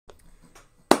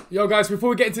Yo guys, before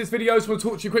we get into this video, I just want to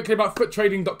talk to you quickly about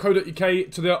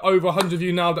foottrading.co.uk. To the over 100 of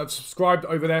you now that have subscribed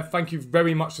over there, thank you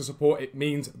very much for support. It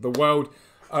means the world.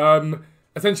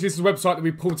 Essentially, this is a website that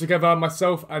we pulled together,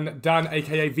 myself and Dan,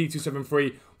 aka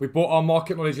V273. We brought our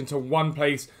market knowledge into one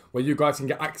place where you guys can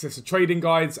get access to trading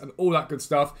guides and all that good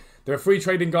stuff. There are free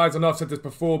trading guides. I know I've said this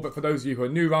before, but for those of you who are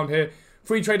new around here,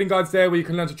 free trading guides there where you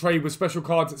can learn to trade with special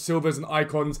cards, silvers and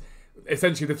icons.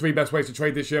 Essentially the three best ways to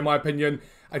trade this year, in my opinion.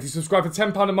 And if you subscribe for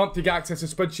 £10 a month, you get access to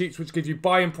spreadsheets which give you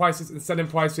buying prices and selling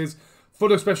prices,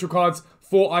 full of special cards,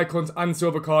 4 icons and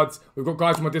silver cards. We've got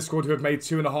guys on my Discord who have made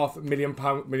 £2.5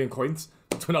 million coins.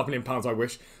 £2.5 million, I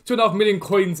wish. 2.5 million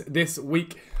coins this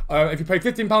week. If you pay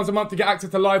 £15 a month, you get access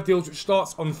to live deals, which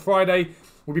starts on Friday.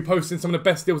 We'll be posting some of the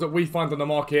best deals that we find on the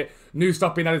market. New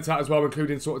stuff being added to that as well,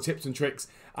 including sort of tips and tricks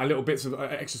and little bits of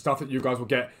extra stuff that you guys will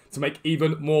get to make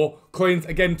even more coins.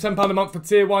 Again, £10 a month for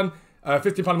tier 1,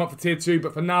 £15 a month for tier 2.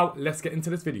 But for now, let's get into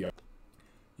this video.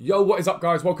 Yo, what is up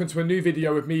guys? Welcome to a new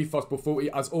video with me, Fuzzball40.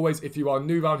 As always, if you are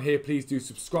new around here, please do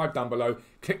subscribe down below.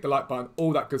 Click the like button,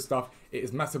 all that good stuff. It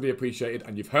is massively appreciated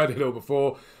and you've heard it all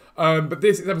before. But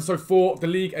this is episode 4 of the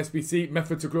League SBC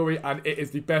Method to Glory, and it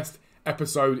is the best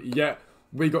episode yet.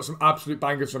 We got some absolute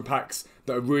bangers from packs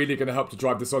that are really going to help to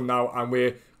drive this on now, and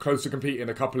we're close to competing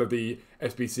a couple of the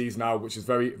SBCs now, which is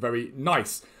very, very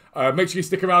nice. Make sure you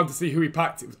stick around to see who we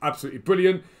packed. It was absolutely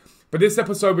brilliant. But this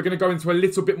episode, we're going to go into a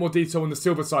little bit more detail on the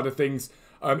silver side of things.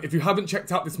 If you haven't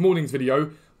checked out this morning's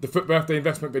video, the Foot Birthday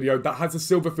investment video, that has the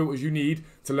silver filters you need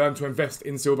to learn to invest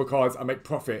in silver cards and make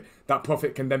profit. That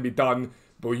profit can then be done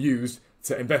or used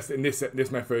to invest in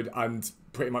this method and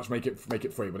pretty much make it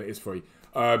free, but it is free.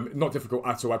 Not difficult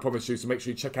at all, I promise you, so make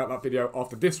sure you check out that video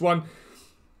after this one.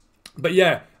 But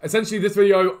yeah, essentially this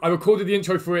video, I recorded the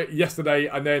intro for it yesterday,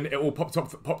 and then it all popped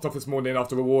off this morning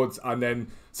after rewards, and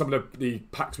then some of the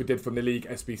packs we did from the League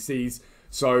SBCs.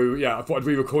 So yeah, I thought I'd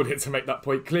re-record it to make that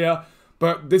point clear.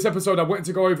 But this episode, I wanted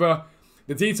to go over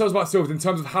the details about silvers in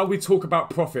terms of how we talk about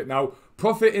profit. Now,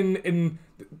 profit in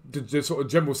the sort of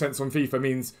general sense on FIFA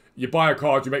means you buy a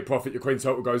card, you make profit, your coin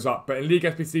total goes up. But in League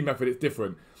SBC method, it's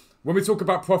different. When we talk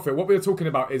about profit, what we're talking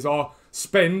about is our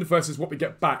spend versus what we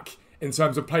get back in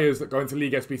terms of players that go into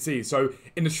League SBC. So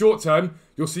in the short term,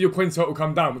 you'll see your coin total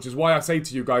come down, which is why I say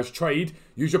to you guys, trade,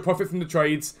 use your profit from the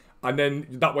trades, and then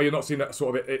that way you're not seeing that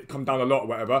sort of it come down a lot or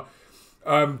whatever.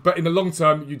 But in the long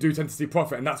term, you do tend to see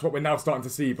profit, and that's what we're now starting to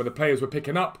see. But the players we're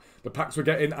picking up, the packs we're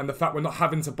getting, and the fact we're not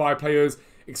having to buy players,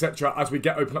 etc., as we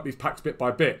open up these packs bit by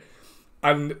bit.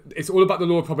 And it's all about the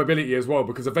law of probability as well,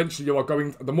 because eventually you are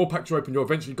going, the more packs you open, you're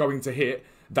eventually going to hit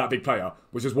that big player,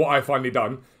 which is what I finally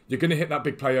done. You're going to hit that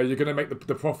big player, you're going to make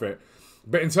the profit.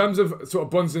 But in terms of sort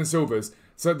of bronzes and silvers,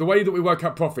 so the way that we work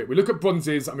out profit, we look at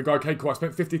bronzes and we go, okay, cool, I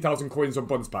spent 50,000 coins on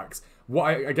bronze packs.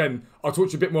 Again, I'll talk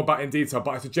to you a bit more about it in detail,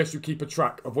 but I suggest you keep a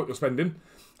track of what you're spending.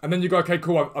 And then you go, okay,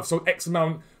 cool, I've sold X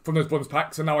amount from those bronze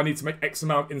packs, and now I need to make X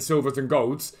amount in silvers and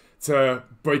golds to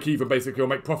break even, basically, or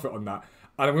make profit on that.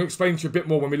 And I'm going to explain to you a bit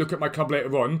more when we look at my club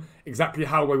later on, exactly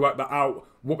how we work that out,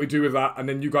 what we do with that, and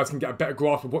then you guys can get a better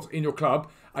grasp of what's in your club,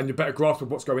 and a better grasp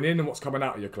of what's going in and what's coming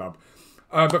out of your club.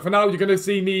 But for now, you're going to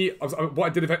see me, what I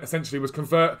did essentially was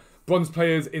convert bronze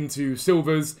players into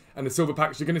silvers and the silver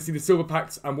packs. You're going to see the silver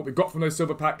packs and what we got from those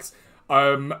silver packs.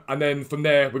 And then from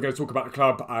there, we're going to talk about the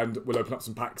club and we'll open up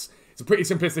some packs. It's a pretty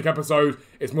simplistic episode.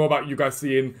 It's more about you guys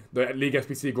seeing the League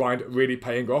SBC grind really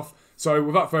paying off. So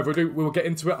without further ado, we'll get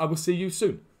into it. I will see you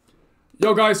soon.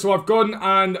 Yo guys, so I've gone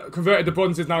and converted the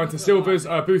bronzes now into silvers.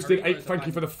 Boosted 8, thank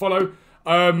you for the follow.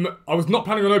 I was not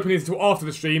planning on opening these until after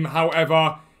the stream.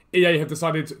 However, EA have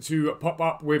decided to pop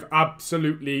up with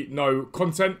absolutely no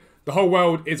content. The whole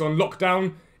world is on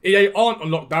lockdown. EA aren't on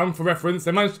lockdown, for reference.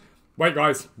 They managed... Wait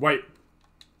guys, wait.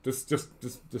 Just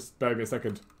bear with me a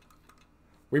second.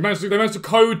 They managed to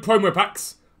code promo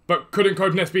packs, but couldn't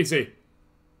code an SBC.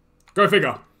 Go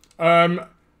figure.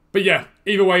 But yeah,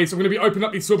 either way, so I'm going to be opening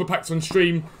up these silver packs on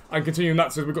stream and continuing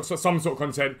that, so we've got some sort of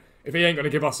content. If he ain't going to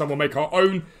give us some, we'll make our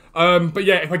own. But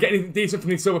yeah, if I get anything decent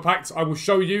from these silver packs, I will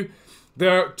show you.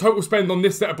 The total spend on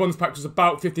this set of bronze packs was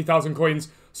about 50,000 coins,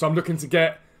 so I'm looking to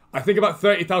get, I think, about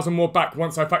 30,000 more back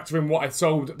once I factor in what I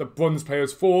sold the bronze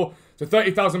players for. So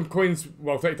 30,000 coins,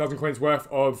 well, 30,000 coins worth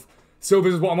of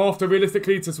silvers is what I'm after,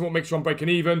 realistically, to sort of make sure I'm breaking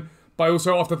even. But I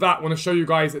also, after that, want to show you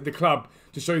guys at the club,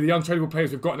 to show you the untradeable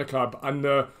players we've got in the club and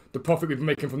the profit we've been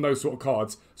making from those sort of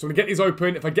cards. So I'm going to get these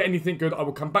open. If I get anything good, I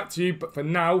will come back to you. But for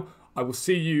now, I will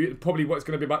see you in probably what's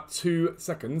going to be about 2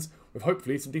 seconds with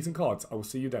hopefully some decent cards. I will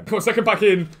see you then. Got a second pack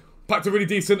in. Packed a really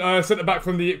decent centre-back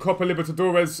from the Copa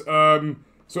Libertadores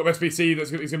sort of SBC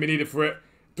that's going to be needed for it.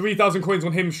 3,000 coins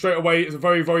on him straight away is a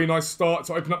very, very nice start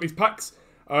to open up these packs.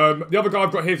 The other guy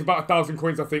I've got here is about 1,000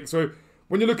 coins, I think. So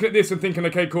when you're looking at this and thinking,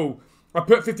 okay, cool, I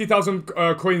put 50,000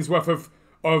 coins worth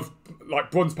of like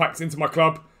bronze packs into my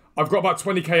club. I've got about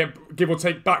 20k give or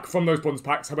take back from those bronze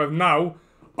packs. However, now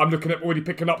I'm looking at already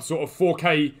picking up sort of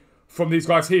 4k from these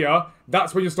guys here.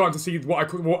 That's when you're starting to see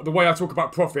the way I talk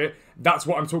about profit. That's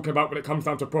what I'm talking about when it comes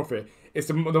down to profit. It's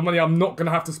the money I'm not going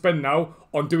to have to spend now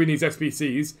on doing these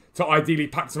SBCs to ideally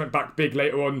pack something back big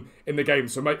later on in the game.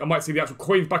 So I might see the actual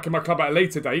coins back in my club at a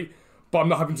later date, but I'm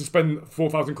not having to spend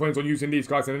 4,000 coins on using these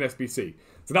guys in an SBC.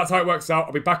 So that's how it works out.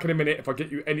 I'll be back in a minute if I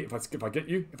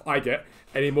get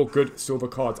any more good silver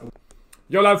cards.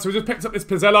 Yo lads, so we just picked up this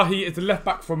Pizzella. He is the left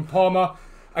back from Parma.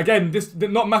 Again, this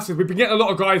not massive. We've been getting a lot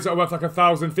of guys that are worth like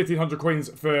 1,000, 1,500 coins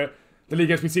for the League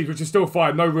SBCs, which is still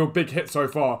fine. No real big hit so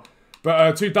far.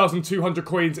 But 2,200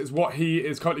 coins is what he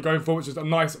is currently going for, which is a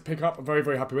nice pickup. I'm very,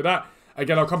 very happy with that.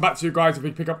 Again, I'll come back to you guys if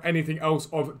we pick up anything else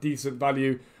of decent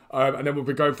value. And then we'll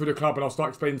be going through the club and I'll start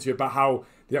explaining to you about how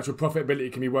the actual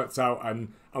profitability can be worked out and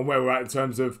where we're at in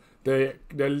terms of the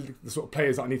sort of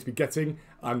players that I need to be getting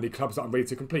and the clubs that I'm ready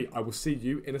to complete. I will see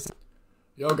you in a second.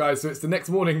 Yo guys, so it's the next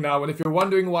morning now, and if you're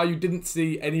wondering why you didn't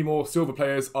see any more silver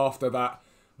players after that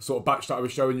sort of batch that I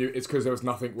was showing you, it's because there was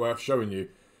nothing worth showing you.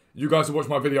 You guys who watch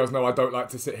my videos know I don't like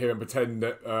to sit here and pretend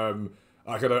that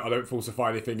I don't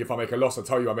falsify anything. If I make a loss, I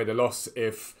tell you I made a loss.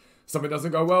 If something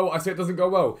doesn't go well, I say it doesn't go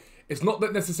well. It's not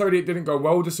that necessarily it didn't go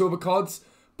well, the silver cards,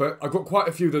 but I got quite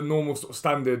a few of the normal sort of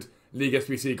standard League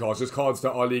SBC cards, just cards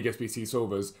that are League SBC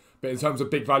silvers. But in terms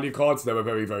of big value cards, there were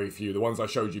very, very few. The ones I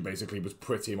showed you basically was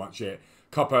pretty much it.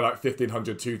 Couple of like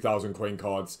 1,500, 2,000 coin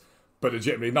cards, but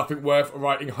legitimately nothing worth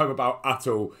writing home about at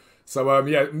all. So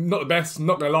yeah, not the best,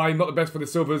 not gonna lie, not the best for the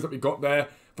silvers that we got there.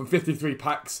 From 53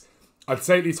 packs, I'd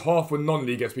say at least half were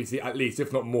non-League SBC, at least,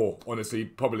 if not more, honestly,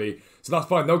 probably. So that's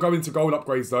fine, they'll go into gold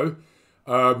upgrades though.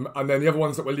 And then the other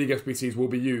ones that were League SBCs will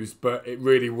be used, but it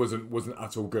really wasn't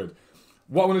at all good.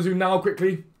 What I want to do now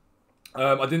quickly,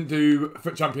 I didn't do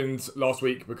Foot Champions last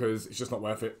week because it's just not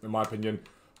worth it, in my opinion.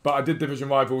 But I did Division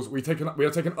Rivals. We are taking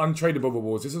untradeable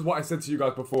rewards. This is what I said to you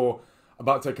guys before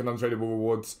about taking untradeable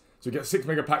rewards. So you get 6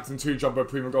 mega packs and 2 jumbo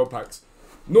premium gold packs.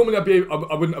 Normally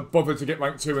I wouldn't have bothered to get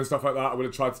rank 2 and stuff like that. I would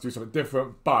have tried to do something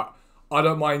different. But I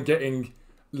don't mind getting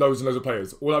loads and loads of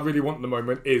players. All I really want at the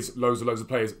moment is loads and loads of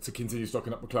players to continue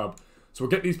stocking up the club. So we'll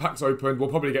get these packs opened. We'll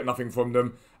probably get nothing from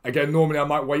them. Again, normally I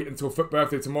might wait until Foot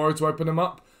Birthday tomorrow to open them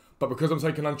up. But because I'm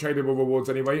taking untradeable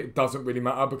rewards anyway, it doesn't really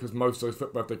matter because most of those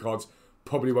Foot Birthday cards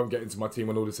probably won't get into my team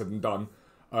when all is said and done.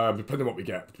 Depending on what we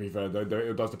get, to be fair.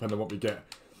 It does depend on what we get.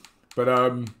 But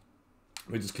let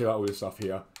me just clear out all this stuff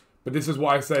here. But this is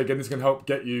why I say, again, this can help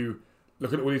get you...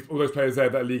 Look at all those players there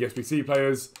that are League SBC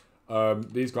players.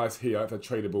 These guys here, if they're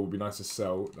tradable, would be nice to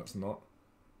sell. That's not.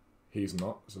 He's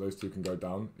not. So those two can go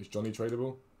down. Is Johnny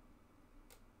tradable?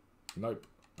 Nope.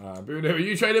 Bruno, are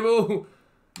you tradable?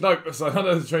 Nope. So none of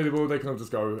those are tradable. They can all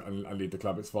just go and leave the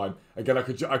club. It's fine. Again, I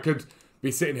could be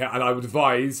sitting here and I would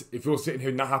advise, if you're sitting here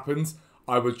and that happens,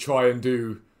 I would try and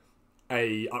do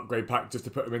a upgrade pack just to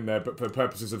put them in there. But for the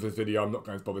purposes of this video, I'm not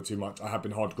going to bother too much. I have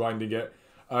been hard grinding it.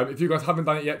 If you guys haven't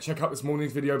done it yet, check out this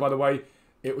morning's video, by the way.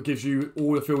 It gives you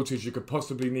all the filters you could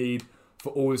possibly need for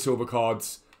all the silver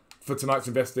cards for tonight's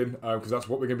investing, because that's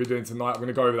what we're going to be doing tonight. I'm going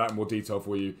to go over that in more detail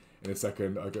for you in a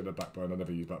second. I get the backbone. I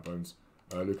never use backbones.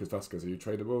 Lucas Vasquez, are you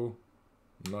tradable?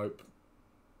 Nope.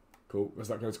 Cool. Let's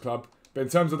not go to club. But in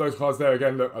terms of those cards there,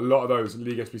 again, look, a lot of those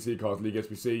League SBC cards, League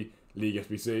SBC, League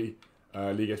SBC,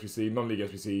 League SBC, non-League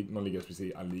SBC, non-League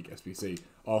SBC, and League SBC.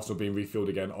 Arsenal being refilled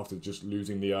again after just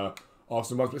losing the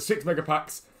Arsenal ones. But 6 mega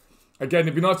packs. Again,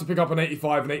 it'd be nice to pick up an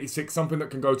 85 and 86, something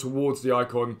that can go towards the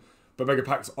icon. But mega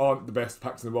packs aren't the best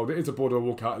packs in the world. It is a board or a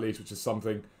walkout at least, which is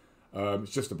something.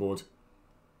 It's just a board.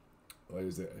 What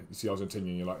is it? You see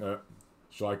Argentinian, you're like,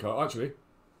 striker. Actually,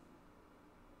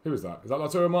 who is that? Is that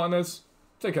Lautaro Martinez?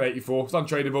 Take an 84. It's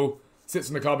untradeable. Sits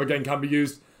in the club again. Can be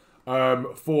used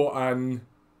for an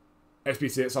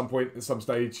SBC at some point, at some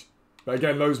stage. But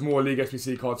again, loads more League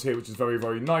SBC cards here, which is very,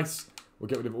 very nice. We'll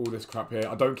get rid of all this crap here.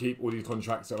 I don't keep all these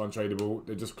contracts that are untradeable.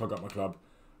 They just clog up my club.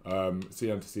 CM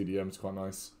to CDM is quite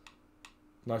nice.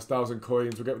 Nice 1,000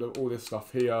 coins. We'll get rid of all this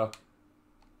stuff here.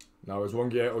 Now, is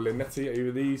Rongier or Linetti, are either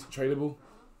of these tradable?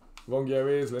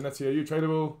 Rongier is. Linetti, are you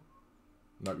tradable?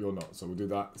 No, you're not. So we'll do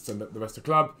that. Send the rest to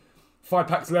club. 5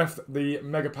 packs left. The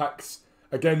mega packs.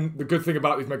 Again, the good thing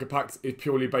about these mega packs is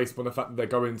purely based on the fact that they're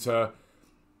going to,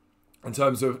 in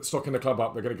terms of stocking the club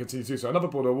up, they're going to continue to do so. Another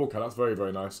board or walkout. That's very,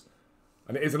 very nice.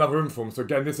 And it is another inform. So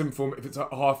again, this inform, if it's a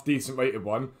half decent rated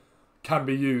one, can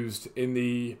be used in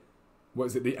the, what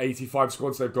is it, the 85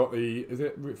 squads. They've got the, is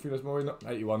it Funes Mori? Not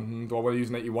 81. Do I want to use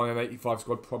an 81 and 85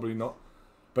 squad? Probably not.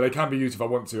 But they can be used if I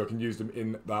want to. I can use them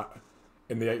in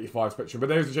the 85 spectrum. But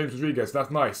there's James Rodriguez.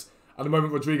 That's nice. At the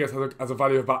moment, Rodriguez has a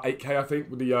value of about 8k, I think,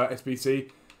 with the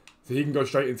SBC. So he can go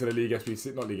straight into the League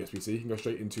SBC. Not League SBC. He can go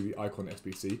straight into the Icon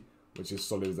SBC, which is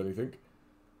solid as anything.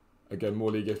 Again,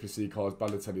 more League SBC cards.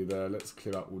 Balotelli there. Let's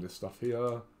clear out all this stuff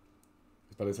here.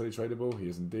 Is Balotelli tradable? He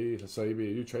is indeed. Hasabi, are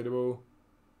you tradable?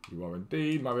 You are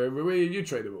indeed. Mario Rui, are you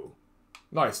tradable?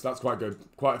 Nice. That's quite good.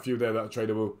 Quite a few there that are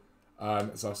tradable.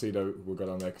 And Salcido will go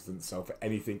down there because he doesn't sell for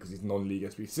anything because he's non-League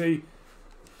SBC.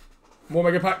 More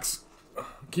Mega Packs.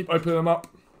 Keep opening them up.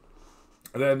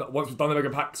 And then once we've done the Mega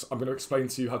Packs, I'm going to explain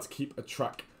to you how to keep a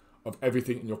track of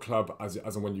everything in your club as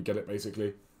and when you get it,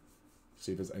 basically.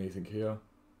 See if there's anything here.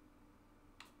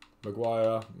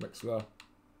 Maguire, Mixler.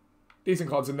 Decent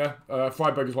cards in there.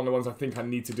 Freiburg is one of the ones I think I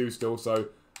need to do still, so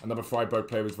another Freiburg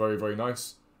player is very, very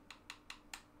nice.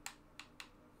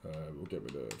 We'll get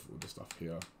rid of all this stuff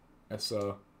here.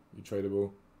 Essa, you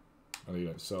tradable. I know you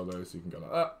don't sell those, so you can go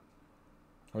like that.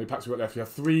 How many packs we got left? We have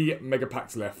 3 Mega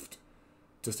Packs left.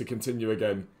 Just to continue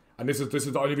again. And this is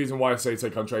the only reason why I say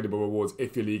take untradeable rewards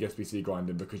if you're League SBC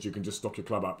grinding, because you can just stock your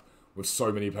club up with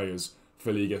so many players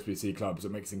for League SBC clubs.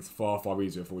 It makes things far, far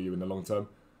easier for you in the long term.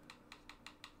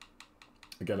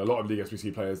 Again, a lot of League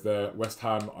SBC players there. West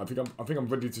Ham, I think I'm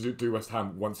ready to do West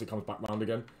Ham once it comes back round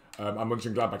again. I'm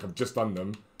Mönchengladbach, I've just done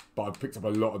them, but I've picked up a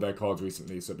lot of their cards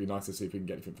recently, so it'd be nice to see if we can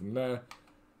get anything from there.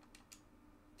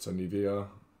 So Nivea,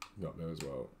 up there as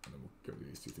well, and then we'll go with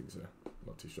these 2 things here.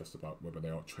 Not too stressed about whether they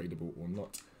are tradable or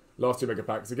not. Last 2 Mega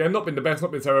Packs. Again, not been the best,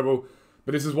 not been terrible,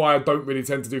 but this is why I don't really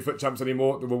tend to do Foot Champs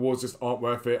anymore. The rewards just aren't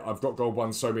worth it. I've got gold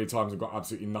ones so many times and got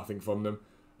absolutely nothing from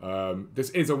them. This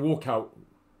is a walkout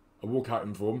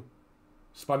inform.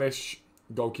 Spanish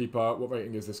goalkeeper. What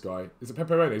rating is this guy? Is it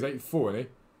Pepe Reina? He's 84, isn't he?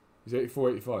 He's 84,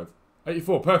 85.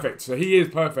 84, perfect. So he is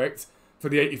perfect for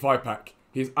the 85 pack.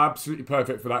 He's absolutely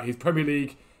perfect for that. He's Premier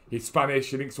League. He's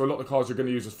Spanish. He links to a lot of the cards you're going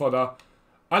to use as fodder.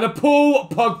 And a Paul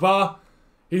Pogba.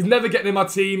 He's never getting in my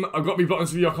team. I've got to be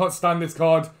honest with you. I can't stand this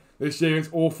card this year. It's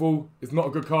awful. It's not a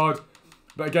good card.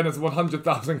 But again, it's a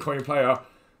 100,000 coin player.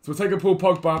 So we'll take a Paul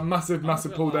Pogba. Massive,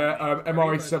 massive pull there.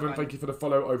 MRA7, thank you for the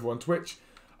follow over on Twitch.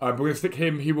 We're going to stick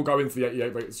him. He will go into the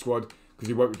 88 rated squad because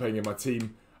he won't be playing in my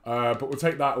team. But we'll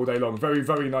take that all day long. Very,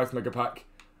 very nice Mega Pack.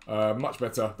 Much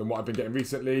better than what I've been getting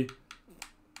recently.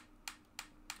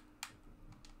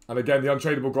 And again, the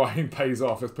untradeable grind pays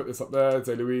off. Let's put this up there.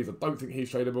 Zé Luiz, I don't think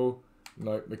he's tradable.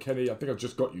 No, McKennie, I think I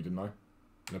just got you, didn't I?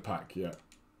 In a pack, yeah.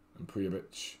 And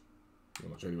Prijovic, you're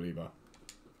not tradable either.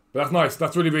 But that's nice.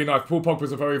 That's really, really nice. Paul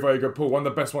Pogba's a very, very good pull. One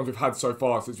of the best ones we've had so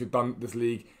far since we've done this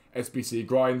League SBC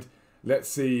grind. Let's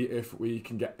see if we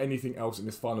can get anything else in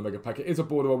this final Mega Pack. It is a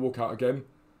board or a walkout again.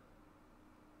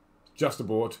 Just a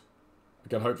board.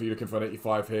 Again, hopefully you're looking for an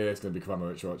 85 here. It's going to be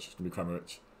Kramaric, watch. It's going to be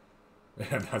Kramaric.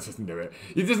 That doesn't do it.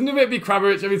 You just knew it'd be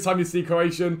Kramaric every time you see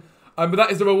Croatian. But that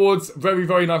is the rewards. Very,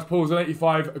 very nice pulls. An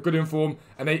 85, a good inform,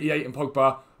 an 88 in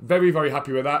Pogba. Very, very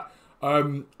happy with that.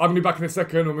 I'm going to be back in a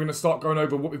second and we're going to start going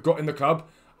over what we've got in the club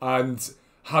and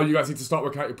how you guys need to start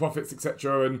working out your profits,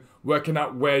 etc. and working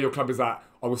out where your club is at.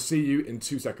 I will see you in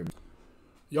 2 seconds.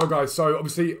 Yo guys, so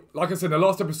obviously, like I said, in the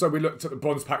last episode we looked at the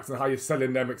bronze packs and how you're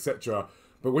selling them, etc.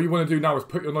 But what you want to do now is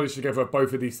put your knowledge together of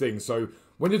both of these things. So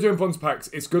when you're doing bronze packs,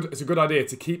 it's a good idea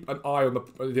to keep an eye on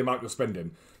the amount you're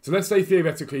spending. So let's say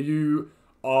theoretically you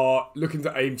are looking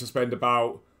to aim to spend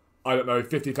about, I don't know,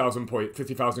 50,000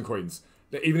 coins.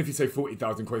 Even if you say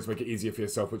 40,000 coins, make it easier for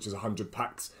yourself, which is 100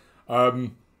 packs. But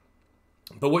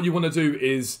what you want to do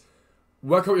is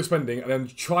work out what you're spending and then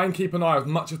try and keep an eye as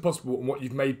much as possible on what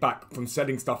you've made back from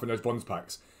selling stuff in those bronze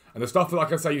packs. And the stuff that,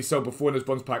 like I say, you sell before in those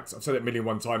bronze packs, I've said it a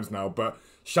million times now, but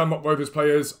Shamrock Rovers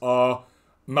players are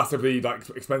massively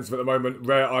expensive at the moment.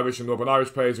 Rare Irish and Northern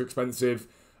Irish players are expensive.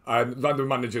 And random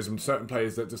managers and certain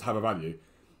players that just have a value.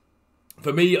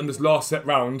 For me, on this last set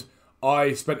round,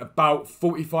 I spent about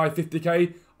 45,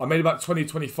 50k. I made about 20,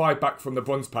 25 back from the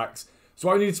bronze packs. So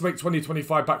I needed to make 20,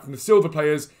 25 back from the silver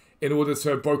players in order to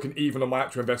have broken even on my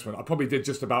actual investment. I probably did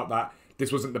just about that.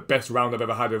 This wasn't the best round I've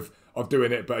ever had of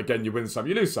doing it. But again, you win some,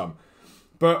 you lose some.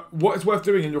 But what it's worth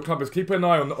doing in your club is keep an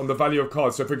eye on the value of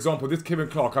cards. So for example, this Kieran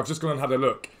Clark, I've just gone and had a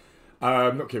look.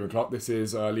 Not Kieran Clark, this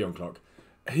is Leon Clark.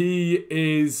 He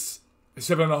is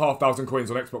 7,500 coins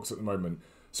on Xbox at the moment.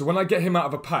 So when I get him out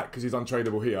of a pack, because he's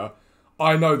untradeable here,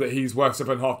 I know that he's worth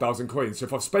 7,500 coins. So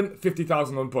if I've spent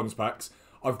 50,000 on bronze packs,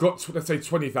 I've got, let's say,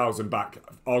 20,000 back,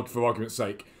 for argument's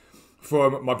sake,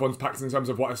 from my bronze packs in terms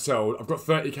of what I sold. I've got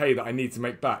 30k that I need to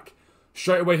make back.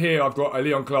 Straight away here, I've got a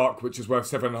Leon Clark, which is worth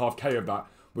 7.5k of that,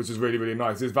 which is really, really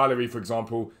nice. There's Valerie, for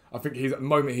example. I think at the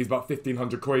moment, he's about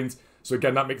 1,500 coins. So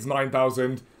again, that makes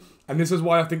 9,000. And this is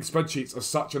why I think spreadsheets are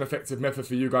such an effective method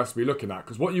for you guys to be looking at.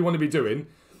 Because what you want to be doing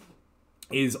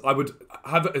is I would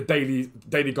have a daily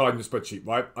guide in the spreadsheet,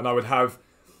 right? And I would have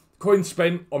coins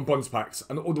spent on bonds packs.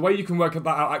 And the way you can work that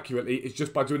out accurately is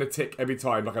just by doing a tick every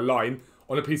time, like a line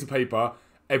on a piece of paper,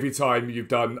 every time you've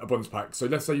done a bonds pack. So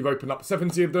let's say you've opened up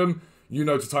 70 of them, you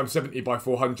know to times 70 by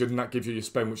 400, and that gives you your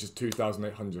spend, which is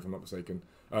 2,800 if I'm not mistaken.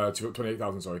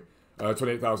 28,000, sorry.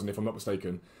 28,000 if I'm not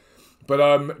mistaken. But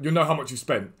you'll know how much you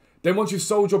spent. Then once you've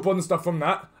sold your bond stuff from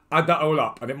that, add that all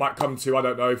up. And it might come to, I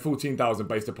don't know, 14,000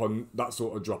 based upon that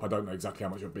sort of drop. I don't know exactly how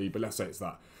much it would be, but let's say it's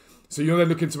that. So you're then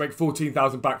looking to make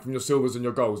 14,000 back from your silvers and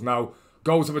your golds. Now,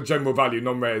 golds have a general value,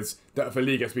 non-rares, that for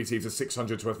League SBC'S are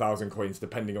 600 to 1,000 coins,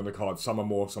 depending on the card. Some are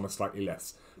more, some are slightly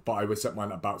less. But I would set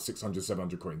mine at about 600,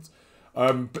 700 coins.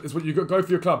 But it's what you go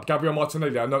for your club. Gabriel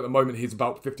Martinelli, I know at the moment he's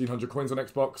about 1,500 coins on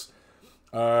Xbox.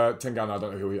 10 gal, I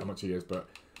don't know how much he is, but...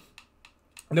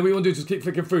 And then what you want to do is just keep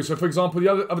flicking through. So, for example, the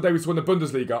other day we saw in the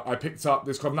Bundesliga, I picked up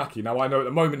this Krovnacki. Now, I know at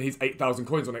the moment he's 8,000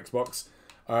 coins on Xbox.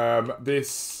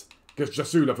 This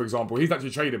Jasula, for example, he's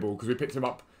actually tradable because we picked him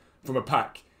up from a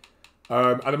pack.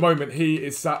 At the moment, he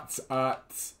is sat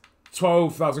at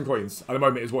 12,000 coins. At the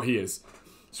moment is what he is.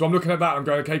 So I'm looking at that, I'm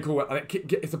going, okay, cool. And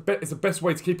it's the best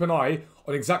way to keep an eye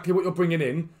on exactly what you're bringing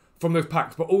in from those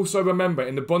packs. But also remember,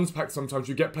 in the bonds pack, sometimes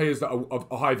you get players that are of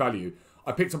a high value.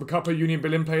 I picked up a couple of Union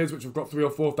Berlin players, which have got 3,000 or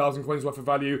 4,000 coins worth of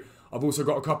value. I've also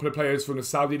got a couple of players from the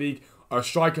Saudi League, a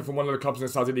striker from one of the clubs in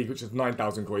the Saudi League, which is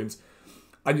 9,000 coins.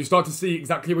 And you start to see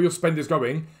exactly where your spend is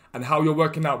going and how you're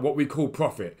working out what we call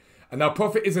profit. And now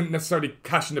profit isn't necessarily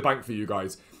cash in the bank for you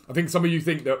guys. I think some of you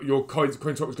think that your coin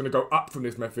total is going to go up from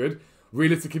this method.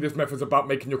 Realistically, this method is about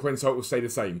making your coin total stay the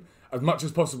same. As much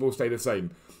as possible, stay the same.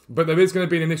 But there is going to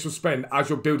be an initial spend as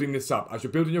you're building this up. As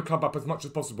you're building your club up as much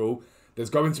as possible, there's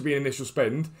going to be an initial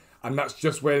spend. And that's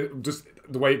just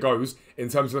the way it goes in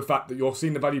terms of the fact that you're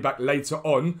seeing the value back later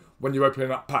on when you're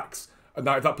opening up packs. And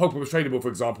now if that Pogba was tradable, for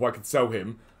example, I could sell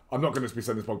him. I'm not going to be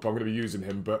selling this Pogba, I'm going to be using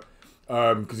him, but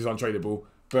because he's untradeable.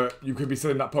 But you could be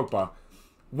selling that Pogba.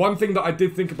 One thing that I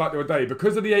did think about the other day,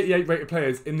 because of the 88 rated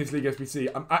players in this League SBC,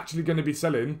 I'm actually going to be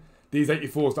selling these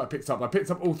 84s that I picked up. I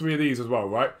picked up all 3 of these as well,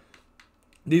 right?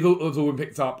 These have all been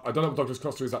picked up. I don't know what Douglas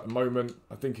Costa is at the moment.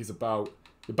 I think he's about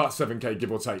 7k,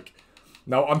 give or take.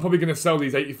 Now, I'm probably going to sell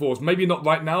these 84s. Maybe not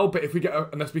right now, but if we get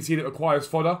an SBC that requires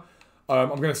fodder, I'm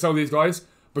going to sell these guys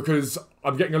because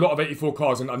I'm getting a lot of 84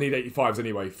 cards and I need 85s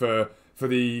anyway for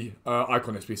the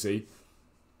Icon SBC.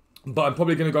 But I'm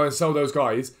probably going to go and sell those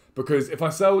guys because if I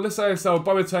sell, let's say I sell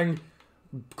Boateng,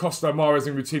 Costa, Mahrez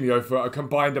and Coutinho for a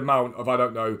combined amount of, I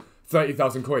don't know,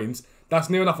 30,000 coins, that's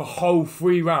near enough a whole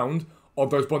free round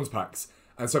of those bonds packs.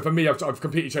 And so for me, I've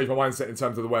completely changed my mindset in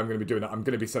terms of the way I'm going to be doing it. I'm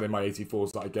going to be selling my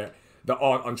 84s that I get that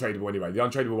aren't untradeable anyway. The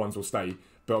untradeable ones will stay,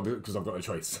 but because I've got no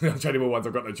choice. The untradeable ones,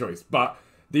 I've got no choice. But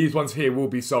these ones here will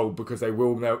be sold because they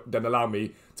will then allow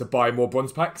me to buy more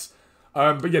bronze packs.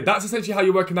 But yeah, that's essentially how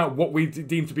you're working out what we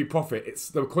deem to be profit. It's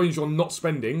the coins you're not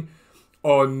spending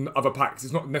on other packs.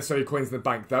 It's not necessarily coins in the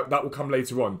bank. That will come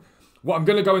later on. What I'm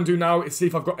going to go and do now is see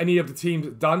if I've got any of the teams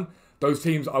done. Those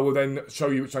teams, I will then show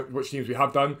you which teams we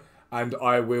have done. And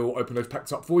I will open those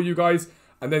packs up for you guys.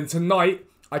 And then tonight,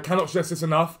 I cannot stress this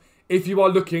enough. If you are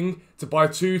looking to buy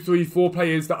 2, 3, 4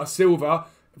 players that are silver,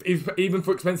 even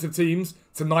for expensive teams,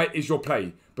 tonight is your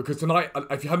play. Because tonight,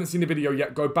 if you haven't seen the video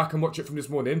yet, go back and watch it from this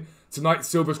morning. Tonight,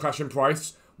 silver's crashing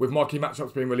price with marquee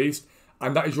matchups being released.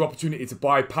 And that is your opportunity to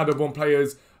buy Paderborn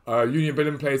players, Union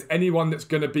Berlin players, anyone that's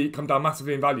going to come down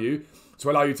massively in value to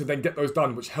allow you to then get those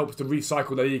done, which helps to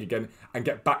recycle the league again and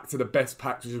get back to the best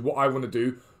packs, which is what I want to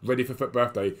do, ready for FUT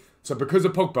birthday. So because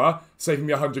of Pogba saving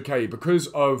me 100k, because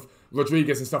of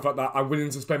Rodriguez and stuff like that, I'm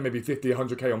willing to spend maybe 50,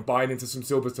 100k on buying into some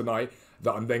silvers tonight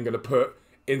that I'm then going to put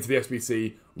into the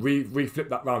SBC, reflip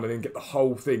that round and then get the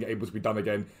whole thing able to be done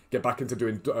again, get back into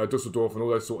doing Dusseldorf and all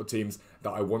those sort of teams that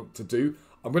I want to do.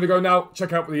 I'm going to go now,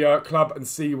 check out the club and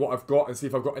see what I've got and see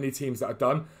if I've got any teams that are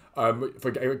done.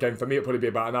 Again, for me, it'll probably be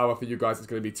about an hour. For you guys, it's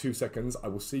going to be 2 seconds. I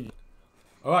will see you.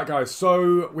 Alright guys,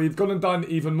 so we've gone and done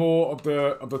even more of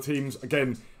the teams.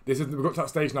 Again, we've got to that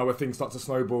stage now where things start to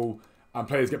snowball and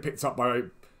players get picked up by,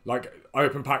 like, I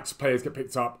open packs, players get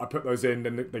picked up, I put those in,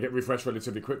 then they get refreshed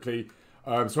relatively quickly.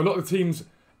 So a lot of the teams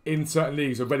in certain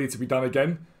leagues are ready to be done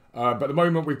again. But at the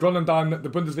moment, we've gone and done the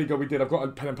Bundesliga we did. I've got a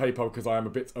pen and paper because I am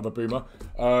a bit of a boomer.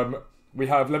 We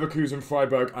have Leverkusen,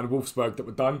 Freiburg and Wolfsburg that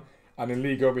were done. And in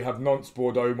Liga, we have Nantes,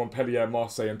 Bordeaux, Montpellier,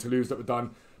 Marseille and Toulouse that were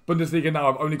done. Bundesliga now,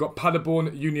 I've only got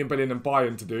Paderborn, Union Berlin and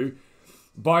Bayern to do.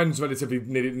 Bayern's relatively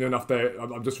near enough there.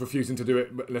 I'm just refusing to do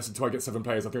it until I get 7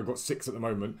 players. I think I've got 6 at the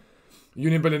moment.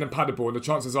 Union Berlin and Paderborn, the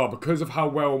chances are, because of how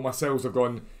well my sales have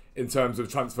gone in terms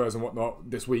of transfers and whatnot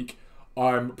this week.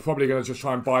 I'm probably going to just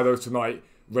try and buy those tonight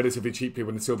relatively cheaply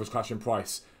when the silvers crash in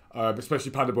price.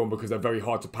 Especially Paderborn because they're very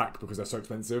hard to pack because they're so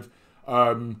expensive.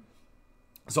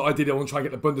 So ideally I want to try and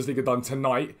get the Bundesliga done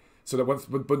tonight, so that once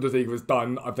the Bundesliga is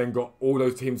done, I've then got all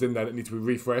those teams in there that need to be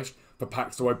refreshed for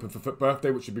packs to open for FUT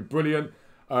Birthday, which would be brilliant.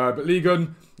 But Liga,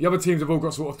 the other teams have all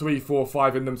got sort of 3, 4,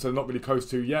 5 in them, so they're not really close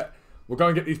to yet. We'll go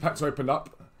and get these packs opened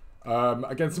up.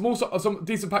 Again, some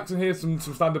decent packs in here, some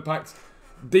standard packs.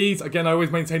 These, again, I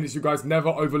always maintain this, you guys, never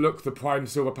overlook the prime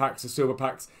silver packs. The silver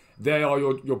packs, they are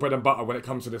your bread and butter when it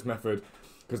comes to this method.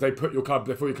 Because they fill your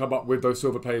club up with those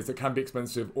silver players that can be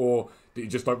expensive or that you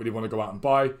just don't really want to go out and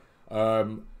buy.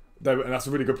 And that's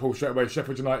a really good pull straight away.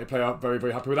 Sheffield United player, very,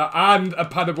 very happy with that. And a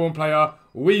Paderborn player,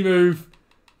 we move.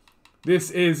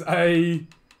 This is a,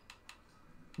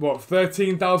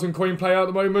 13,000 coin player at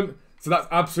the moment. So that's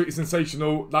absolutely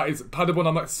sensational. That is Paderborn,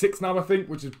 I'm at 6 now, I think,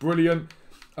 which is brilliant.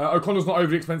 O'Connell's not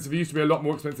overly expensive. He used to be a lot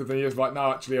more expensive than he is right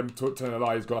now. Actually, I'm telling a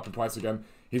lie, he's gone up in price again.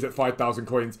 He's at 5,000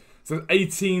 coins. So there's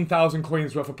 18,000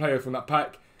 coins worth of players from that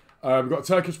pack. We've got a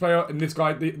Turkish player and this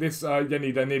guy,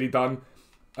 Yeni, they're nearly done.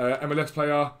 MLS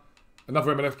player,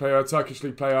 another MLS player, Turkish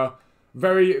League player.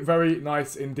 Very, very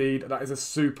nice indeed. That is a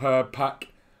superb pack.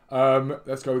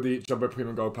 Let's go with the Jumbo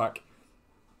Premium Gold pack.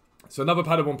 So another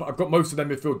Paderborn pack. I've got most of them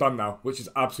midfield done now, which is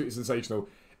absolutely sensational.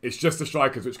 It's just the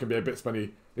strikers, which can be a bit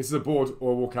spenny. This is a board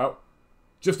or a walkout.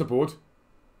 Just a board.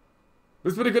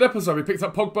 This has been a good episode. We picked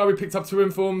up Pogba, we picked up 2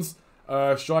 informs.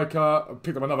 Striker, I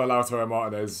picked up another Lautaro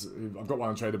Martinez. I've got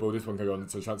one untradeable. This one can go on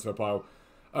to the transfer pile.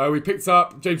 We picked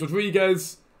up James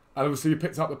Rodriguez. And obviously we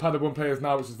picked up the Paderborn players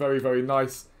now, which is very, very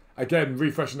nice. Again,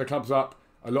 refreshing the clubs up.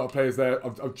 A lot of players there.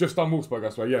 I've just done Wolfsburg, I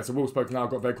swear. Yeah, so Wolfsburg now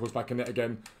got Weghorst back in it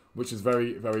again, which is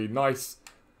very, very nice.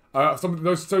 Some of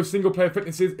those single player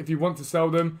fitnesses, if you want to sell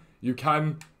them, you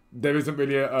can. There isn't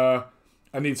really a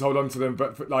need to hold on to them,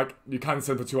 but you can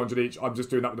sell for 200 each. I'm just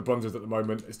doing that with the bronzes at the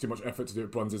moment. It's too much effort to do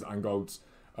it bronzes and golds.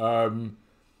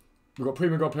 We've got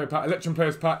Premium Gold Player Pack, Electrum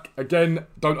Players Pack. Again,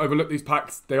 don't overlook these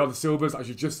packs. They are the silvers, as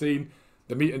you've just seen.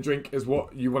 The meat and drink is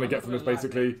what you want to get from this,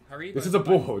 basically. This is a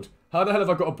board. How the hell have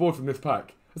I got a board from this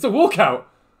pack? It's a walkout.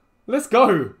 Let's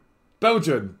go.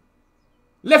 Belgian.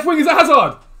 Left wing is a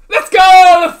Hazard. Let's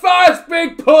go. The first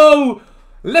big pull.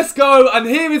 Let's go. And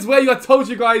here is where I told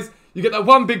you guys, you get that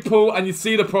one big pull and you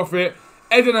see the profit.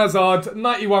 Eden Hazard,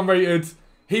 91 rated.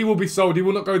 He will be sold. He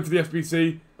will not go into the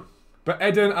SBC. But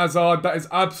Eden Hazard, that is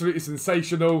absolutely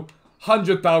sensational.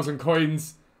 100,000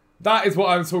 coins. That is what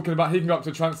I'm talking about. He can go up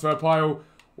to the transfer pile.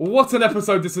 What an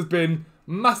episode this has been.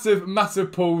 Massive,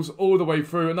 massive pulls all the way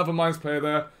through. Another Mainz player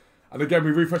there. And again, we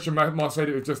refresh Marseille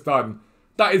that we've just done.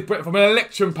 That is from an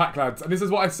Electrum pack, lads. And this is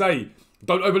what I say.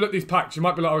 Don't overlook these packs. You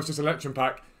might be like, oh, it's just an Electrum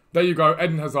pack. There you go.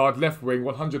 Eden Hazard, left wing,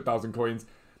 100,000 coins.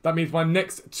 That means my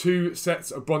next 2 sets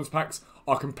of bronze packs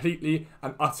are completely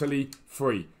and utterly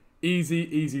free. Easy,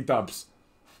 easy dubs.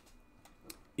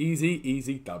 Easy,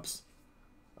 easy dubs.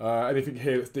 Anything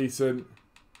here that's decent?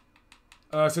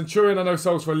 Centurion, I know,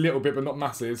 sells for a little bit, but not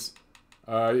masses.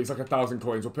 He's like 1,000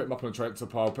 coins. We'll put him up on a transfer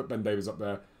pile. Put Ben Davies up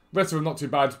there. Rest of them not too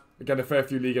bad. Again, a fair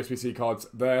few League SBC cards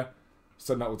there.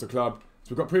 Send that all to club.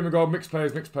 So we've got Premium Gold, Mixed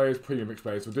Players, Premium Mixed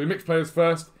Players. We'll do the Mixed Players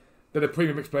first, then the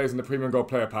Premium Mixed Players and the Premium Gold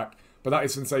Player Pack. But that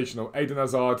is sensational. Eden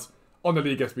Hazard on the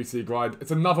League SBC grind.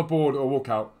 It's another board or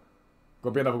walkout. Got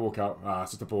to be another walkout. Ah,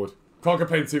 it's just a board. Can't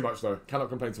complain too much, though. Cannot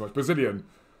complain too much. Brazilian.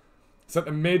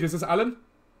 Centre mid. Is this Allen?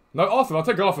 No, Arthur. I'll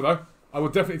take Arthur, though. I will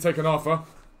definitely take an Arthur.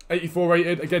 84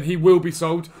 rated. Again, he will be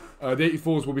sold. The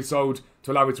 84s will be sold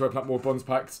to allow me to open up more bronze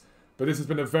packs. But this has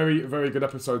been a very, very good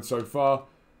episode so far.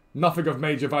 Nothing of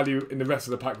major value in the rest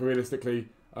of the pack, realistically.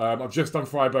 I've just done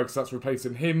Freiburg, so that's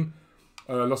replacing him.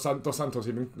 Dos Santos,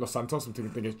 even. Los Santos, I'm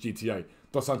thinking it's GTA.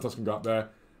 Dos Santos can go up there.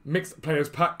 Mixed Players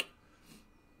Pack.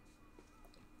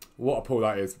 What a pull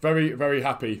that is. Very, very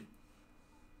happy.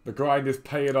 The grind is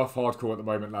paying off hardcore at the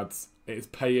moment, lads. It is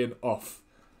paying off.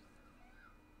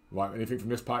 Right, anything from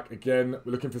this pack? Again,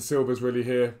 we're looking for silvers really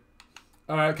here.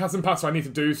 Kazim Passo I need to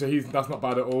do, so that's not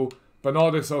bad at all.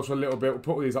 Bernardo sells for a little bit. We'll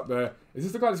put all these up there. Is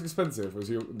this the guy that's expensive? Or is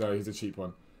he? No, he's a cheap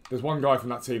one. There's one guy from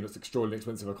that team that's extraordinarily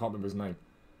expensive. I can't remember his name.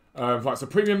 Right, so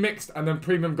Premium Mixed and then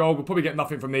Premium Gold. We'll probably get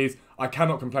nothing from these. I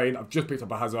cannot complain. I've just picked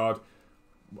up a Hazard.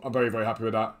 I'm very, very happy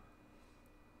with that.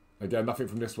 Again, nothing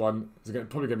from this one. There's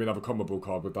probably going to be another combo ball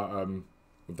card with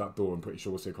that door. I'm pretty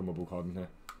sure we'll see a combo ball card in here.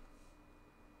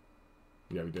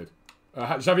 Yeah, we did.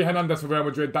 Xavi Hernandez for Real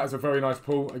Madrid. That is a very nice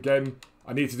pull. Again,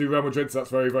 I need to do Real Madrid, so that's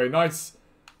very, very nice.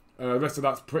 The rest of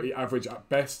that's pretty average at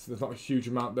best. There's not a huge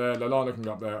amount there. Lallana can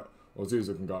go up there, or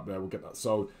Zuza can go up there. We'll get that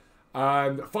sold.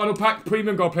 And final pack,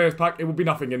 Premium Gold Players Pack. It will be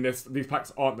nothing in this. These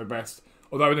packs aren't the best.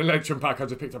 Although in the election pack, I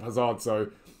just picked up Hazard, so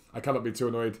I cannot be too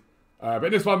annoyed. But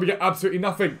in this one, we get absolutely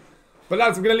nothing. But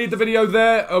lads, I'm going to leave the video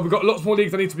there. We've got lots more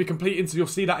leagues I need to be completing, so you'll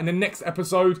see that in the next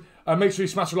episode. Make sure you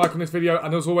smash a like on this video.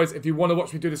 And as always, if you want to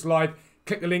watch me do this live,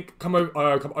 click the link, come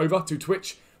over to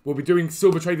Twitch. We'll be doing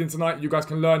silver trading tonight. You guys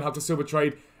can learn how to silver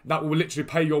trade. That will literally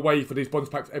pay your way for these bonus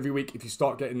packs every week if you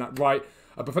start getting that right.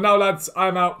 But for now, lads,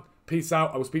 I'm out. Peace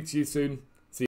out. I will speak to you soon.